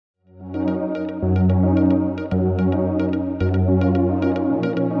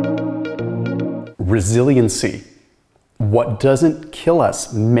resiliency. What doesn't kill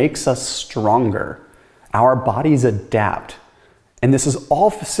us makes us stronger. Our bodies adapt. And this is all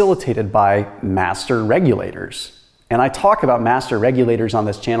facilitated by master regulators. And I talk about master regulators on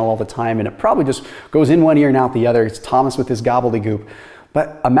this channel all the time, and it probably just goes in one ear and out the other. It's Thomas with his gobbledygook.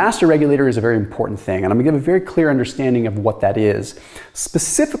 But a master regulator is a very important thing, and I'm going to give a very clear understanding of what that is,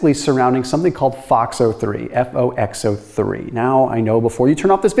 specifically surrounding something called FOXO3, FOXO3. Now, I know before you turn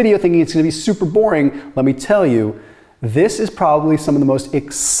off this video thinking it's going to be super boring, let me tell you, this is probably some of the most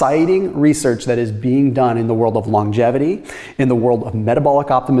exciting research that is being done in the world of longevity, in the world of metabolic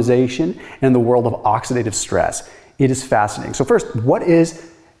optimization, and in the world of oxidative stress. It is fascinating. So first, what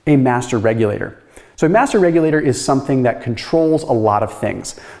is a master regulator? So a master regulator is something that controls a lot of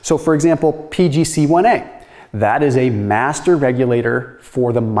things. So for example, PGC1A, that is a master regulator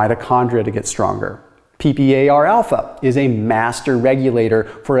for the mitochondria to get stronger. PPAR alpha is a master regulator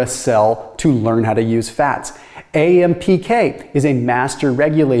for a cell to learn how to use fats. AMPK is a master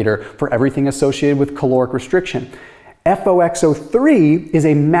regulator for everything associated with caloric restriction. FOXO3 is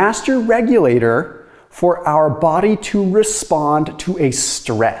a master regulator for our body to respond to a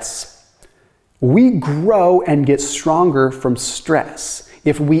stress. We grow and get stronger from stress.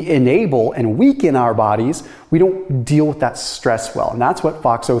 If we enable and weaken our bodies, we don't deal with that stress well. And that's what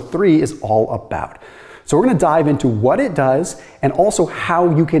FOXO3 is all about. So we're going to dive into what it does and also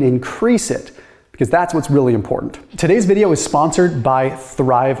how you can increase it, because that's what's really important. Today's video is sponsored by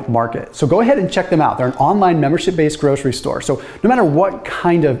Thrive Market. So go ahead and check them out. They're an online membership-based grocery store. So no matter what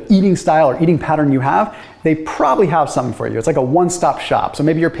kind of eating style or eating pattern you have, they probably have something for you. It's like a one-stop shop. So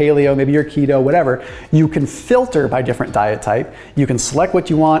maybe you're paleo, maybe you're keto, whatever. You can filter by different diet type. You can select what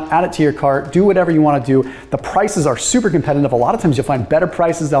you want, add it to your cart, do whatever you want to do. The prices are super competitive. A lot of times you'll find better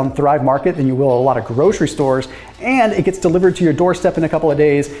prices on Thrive Market than you will at a lot of grocery stores. And it gets delivered to your doorstep in a couple of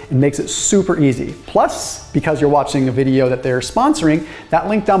days and makes it super easy. Plus, because you're watching a video that they're sponsoring, that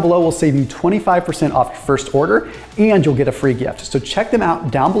link down below will save you 25% off your first order, and you'll get a free gift. So check them out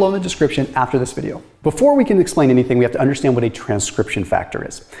down below in the description after this video. Before we can explain anything, we have to understand what a transcription factor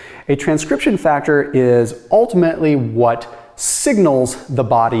is. A transcription factor is ultimately what signals the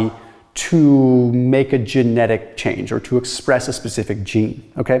body to make a genetic change or to express a specific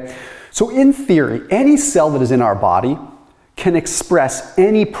gene, okay? So in theory, any cell that is in our body can express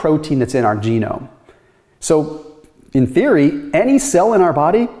any protein that's in our genome. So in theory, any cell in our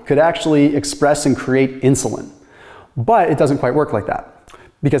body could actually express and create insulin, but it doesn't quite work like that.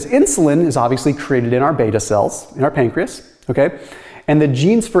 Because insulin is obviously created in our beta cells, in our pancreas, okay? And the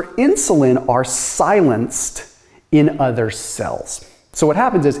genes for insulin are silenced in other cells. So what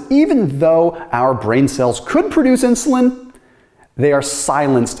happens is, even though our brain cells could produce insulin, they are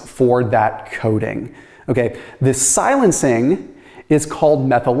silenced for that coding, okay? This silencing is called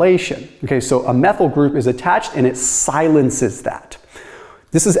methylation, okay? So a methyl group is attached and it silences that.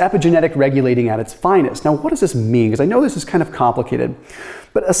 This is epigenetic regulating at its finest. Now, what does this mean? Because I know this is kind of complicated,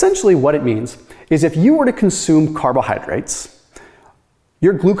 but essentially what it means is if you were to consume carbohydrates,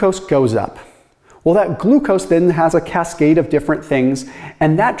 your glucose goes up. Well, that glucose then has a cascade of different things,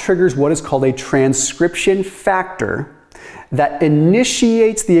 and that triggers what is called a transcription factor that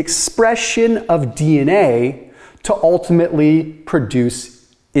initiates the expression of DNA to ultimately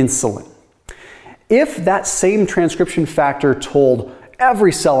produce insulin. If that same transcription factor told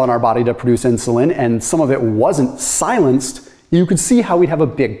every cell in our body to produce insulin and some of it wasn't silenced, you could see how we'd have a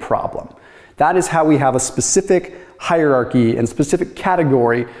big problem. That is how we have a specific hierarchy and specific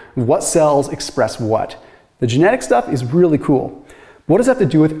category of what cells express what. The genetic stuff is really cool. What does that have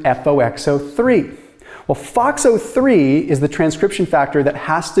to do with FOXO3? Well, FOXO3 is the transcription factor that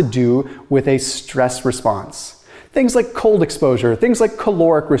has to do with a stress response. Things like cold exposure, things like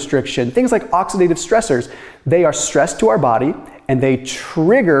caloric restriction, things like oxidative stressors, they are stress to our body and they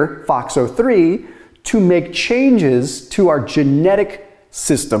trigger FOXO3 to make changes to our genetic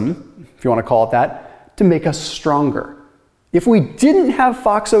system, if you want to call it that, to make us stronger. If we didn't have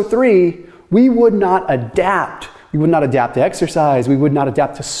FOXO3, we would not adapt. We would not adapt to exercise. We would not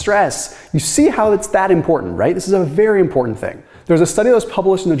adapt to stress. You see how it's that important, right? This is a very important thing. There's a study that was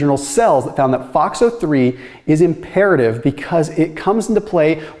published in the journal Cells that found that FOXO3 is imperative because it comes into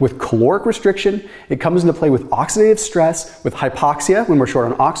play with caloric restriction, it comes into play with oxidative stress, with hypoxia when we're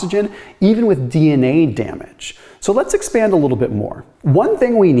short on oxygen, even with DNA damage. So let's expand a little bit more. One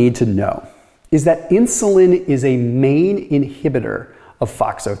thing we need to know is that insulin is a main inhibitor of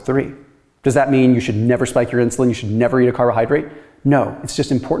FOXO3. Does that mean you should never spike your insulin, you should never eat a carbohydrate? No, it's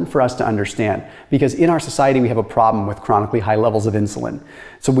just important for us to understand because in our society we have a problem with chronically high levels of insulin.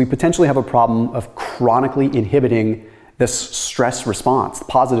 So we potentially have a problem of chronically inhibiting this stress response,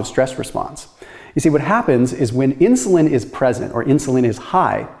 positive stress response. You see, what happens is when insulin is present or insulin is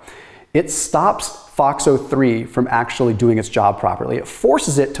high, it stops FOXO3 from actually doing its job properly. It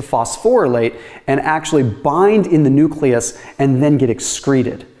forces it to phosphorylate and actually bind in the nucleus and then get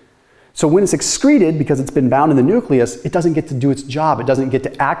excreted. So when it's excreted, because it's been bound in the nucleus, it doesn't get to do its job. It doesn't get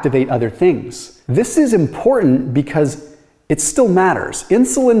to activate other things. This is important because it still matters.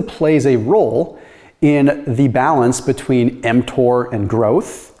 Insulin plays a role in the balance between mTOR and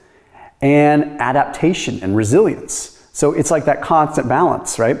growth and adaptation and resilience. So it's like that constant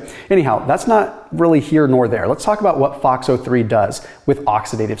balance, right? Anyhow, that's not really here nor there. Let's talk about what FOXO3 does with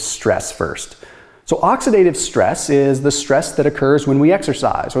oxidative stress first. So oxidative stress is the stress that occurs when we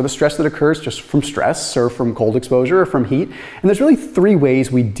exercise, or the stress that occurs just from stress or from cold exposure or from heat. And there's really three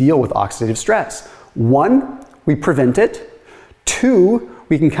ways we deal with oxidative stress. One, we prevent it. Two,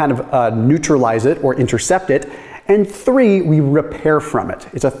 we can kind of neutralize it or intercept it. And three, we repair from it.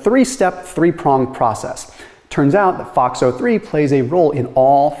 It's a three-step, three-pronged process. Turns out that FOXO3 plays a role in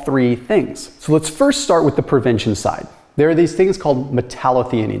all three things. So let's first start with the prevention side. There are these things called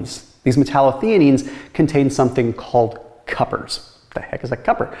metallothioneins. These metallothioneins contain something called coppers. What the heck is a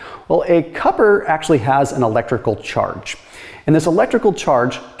copper? Well, a copper actually has an electrical charge. And this electrical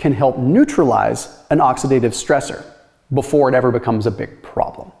charge can help neutralize an oxidative stressor before it ever becomes a big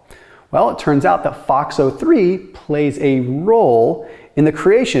problem. Well, it turns out that FOXO3 plays a role in the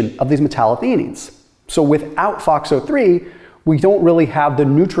creation of these metallothioneins. So without FOXO3, we don't really have the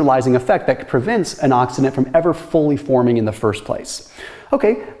neutralizing effect that prevents an oxidant from ever fully forming in the first place.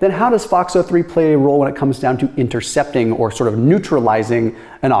 Okay, then how does FOXO3 play a role when it comes down to intercepting or sort of neutralizing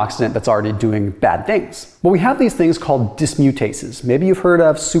an oxidant that's already doing bad things? Well, we have these things called dismutases. Maybe you've heard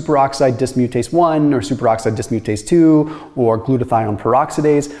of superoxide dismutase 1 or superoxide dismutase 2 or glutathione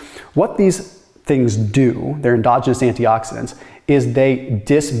peroxidase. What these things do, they're endogenous antioxidants, is they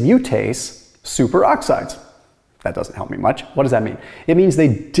dismutase superoxides. That doesn't help me much. What does that mean? It means they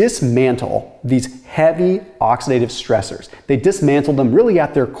dismantle these heavy oxidative stressors. They dismantle them really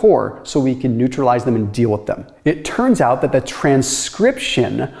at their core so we can neutralize them and deal with them. It turns out that the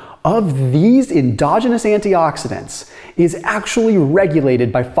transcription of these endogenous antioxidants is actually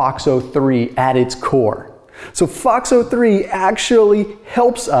regulated by FOXO3 at its core. So FOXO3 actually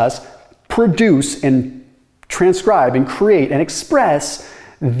helps us produce and transcribe and create and express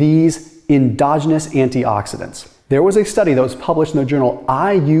these endogenous antioxidants. There was a study that was published in the journal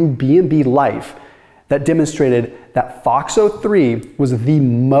IUBMB Life that demonstrated that FOXO3 was the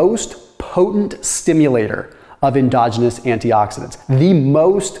most potent stimulator of endogenous antioxidants. The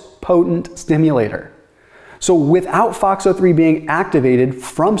most potent stimulator. So without FOXO3 being activated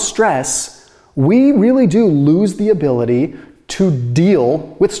from stress, we really do lose the ability to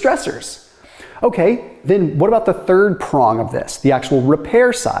deal with stressors. Okay, then what about the third prong of this, the actual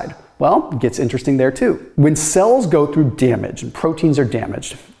repair side? Well, it gets interesting there too. When cells go through damage and proteins are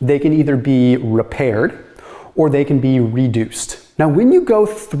damaged, they can either be repaired or they can be reduced. Now, when you go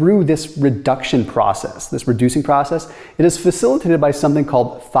through this reduction process, this reducing process, it is facilitated by something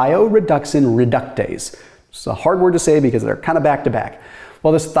called thioreduxin reductase. It's a hard word to say because they're kind of back to back.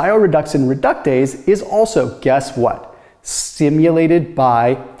 Well, this thioreduxin reductase is also, guess what? Stimulated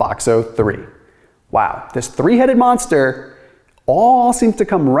by FOXO3. Wow, this three-headed monster all seems to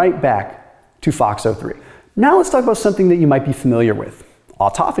come right back to FOXO3. Now let's talk about something that you might be familiar with,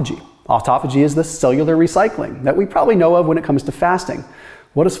 autophagy. Autophagy is the cellular recycling that we probably know of when it comes to fasting.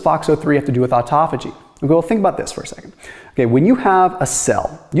 What does FOXO3 have to do with autophagy? Well, think about this for a second. Okay, when you have a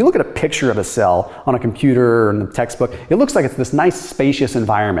cell, you look at a picture of a cell on a computer or in a textbook, it looks like it's this nice spacious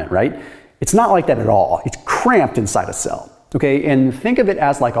environment, right? It's not like that at all. It's cramped inside a cell. Okay, and think of it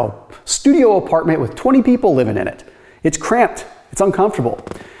as like a studio apartment with 20 people living in it. It's cramped, it's uncomfortable.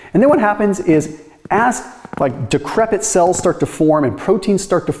 And then what happens is as like decrepit cells start to form and proteins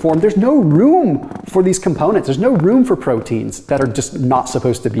start to form, there's no room for these components. There's no room for proteins that are just not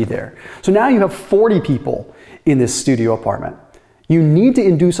supposed to be there. So now you have 40 people in this studio apartment. You need to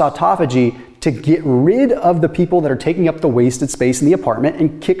induce autophagy to get rid of the people that are taking up the wasted space in the apartment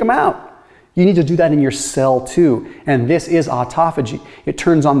and kick them out. You need to do that in your cell too, and this is autophagy. It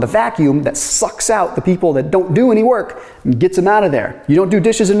turns on the vacuum that sucks out the people that don't do any work and gets them out of there. You don't do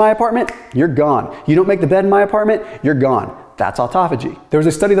dishes in my apartment, you're gone. You don't make the bed in my apartment, you're gone. That's autophagy. There was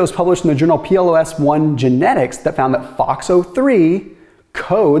a study that was published in the journal PLOS1 Genetics that found that FOXO3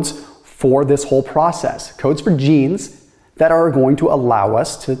 codes for this whole process, codes for genes that are going to allow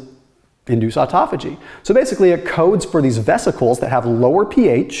us to induce autophagy. So basically it codes for these vesicles that have lower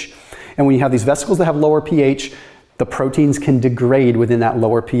pH. And when you have these vesicles that have lower pH, the proteins can degrade within that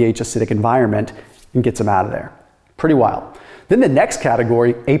lower pH acidic environment and gets them out of there. Pretty wild. Then the next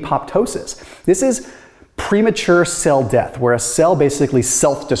category, apoptosis. This is premature cell death, where a cell basically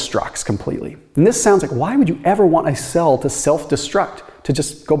self-destructs completely. And this sounds like, why would you ever want a cell to self-destruct, to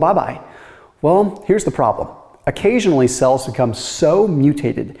just go bye-bye? Well, here's the problem. Occasionally, cells become so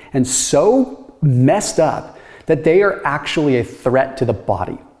mutated and so messed up that they are actually a threat to the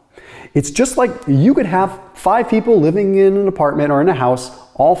body. It's just like you could have 5 people living in an apartment or in a house,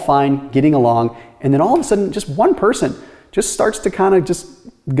 all fine, getting along, and then all of a sudden, just one person just starts to kind of just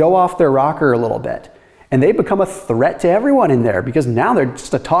go off their rocker a little bit. And they become a threat to everyone in there because now they're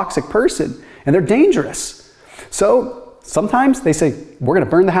just a toxic person and they're dangerous. So sometimes they say, we're going to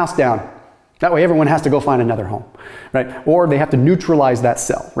burn the house down. That way everyone has to go find another home, right? Or they have to neutralize that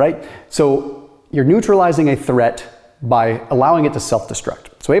cell, right? So you're neutralizing a threat by allowing it to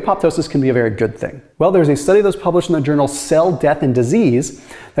self-destruct. So apoptosis can be a very good thing. Well, there's a study that was published in the journal Cell Death and Disease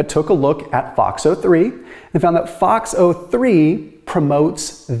that took a look at FOXO3 and found that FOXO3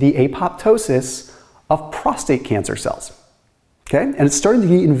 promotes the apoptosis of prostate cancer cells. Okay? And it's starting to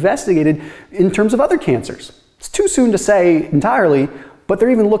be investigated in terms of other cancers. It's too soon to say entirely, but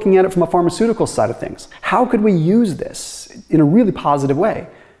they're even looking at it from a pharmaceutical side of things. How could we use this in a really positive way?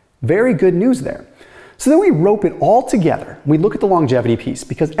 Very good news there. So then we rope it all together. We look at the longevity piece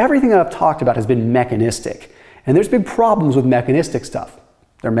because everything that I've talked about has been mechanistic. And there's big problems with mechanistic stuff.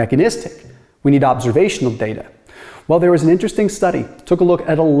 They're mechanistic. We need observational data. Well, there was an interesting study. Took a look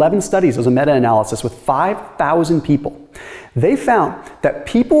at 11 studies. It was a meta-analysis with 5,000 people. They found that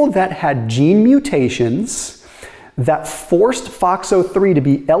people that had gene mutations that forced FOXO3 to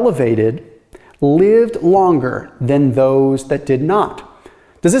be elevated lived longer than those that did not.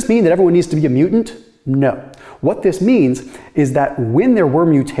 Does this mean that everyone needs to be a mutant? No. What this means is that when there were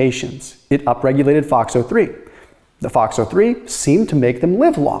mutations, it upregulated FOXO3. The FOXO3 seemed to make them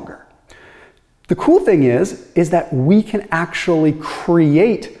live longer. The cool thing is that we can actually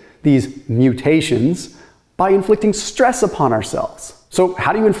create these mutations by inflicting stress upon ourselves. So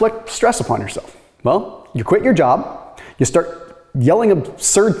how do you inflict stress upon yourself? Well, you quit your job, you start yelling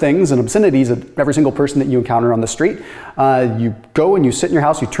absurd things and obscenities at every single person that you encounter on the street. You go and you sit in your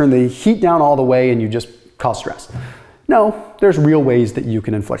house, you turn the heat down all the way and you just cause stress. No, there's real ways that you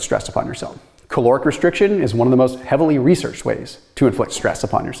can inflict stress upon yourself. Caloric restriction is one of the most heavily researched ways to inflict stress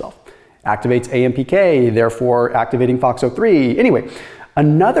upon yourself. Activates AMPK, therefore activating FOXO3. Anyway,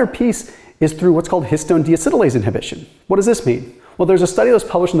 another piece is through what's called histone deacetylase inhibition. What does this mean? Well, there's a study that was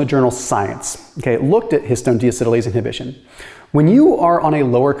published in the journal Science. Okay, it looked at histone deacetylase inhibition. When you are on a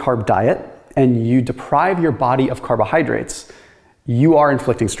lower carb diet and you deprive your body of carbohydrates, you are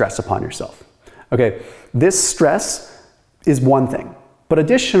inflicting stress upon yourself. Okay, this stress is one thing. But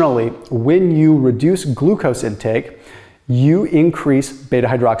additionally, when you reduce glucose intake, you increase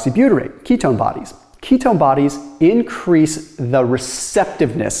beta-hydroxybutyrate, ketone bodies. Ketone bodies increase the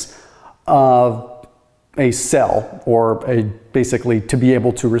receptiveness of a cell, or basically to be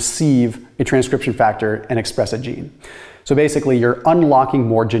able to receive a transcription factor and express a gene. So basically, you're unlocking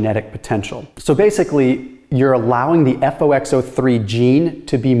more genetic potential. So basically, you're allowing the FOXO3 gene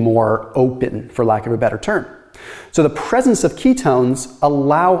to be more open, for lack of a better term. So the presence of ketones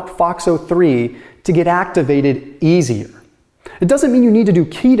allow FOXO3 to get activated easier. It doesn't mean you need to do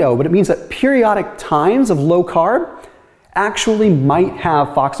keto, but it means that periodic times of low carb actually might have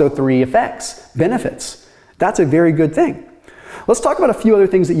FOXO3 effects, benefits. That's a very good thing. Let's talk about a few other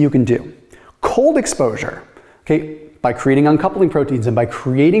things that you can do. Cold exposure, okay, by creating uncoupling proteins and by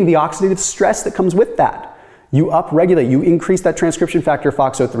creating the oxidative stress that comes with that. You upregulate, you increase that transcription factor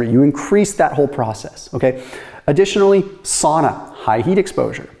FOXO3, you increase that whole process, okay? Additionally, sauna, high heat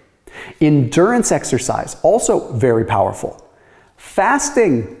exposure. Endurance exercise, also very powerful.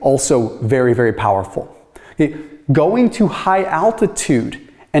 Fasting, also very, very powerful. Okay? Going to high altitude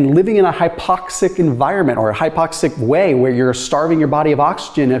and living in a hypoxic environment or a hypoxic way where you're starving your body of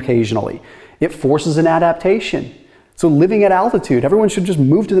oxygen occasionally, it forces an adaptation. So living at altitude, everyone should just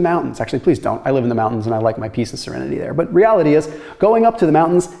move to the mountains. Actually, please don't. I live in the mountains and I like my peace and serenity there. But reality is, going up to the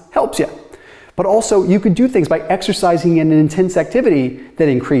mountains helps you. But also, you could do things by exercising in an intense activity that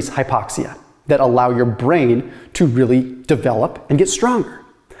increase hypoxia, that allow your brain to really develop and get stronger.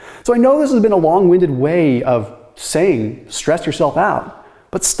 So I know this has been a long-winded way of saying stress yourself out,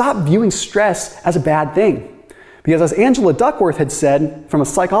 but stop viewing stress as a bad thing. Because as Angela Duckworth had said, from a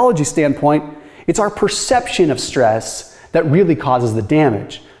psychology standpoint, it's our perception of stress that really causes the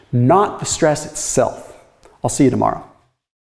damage, not the stress itself. I'll see you tomorrow.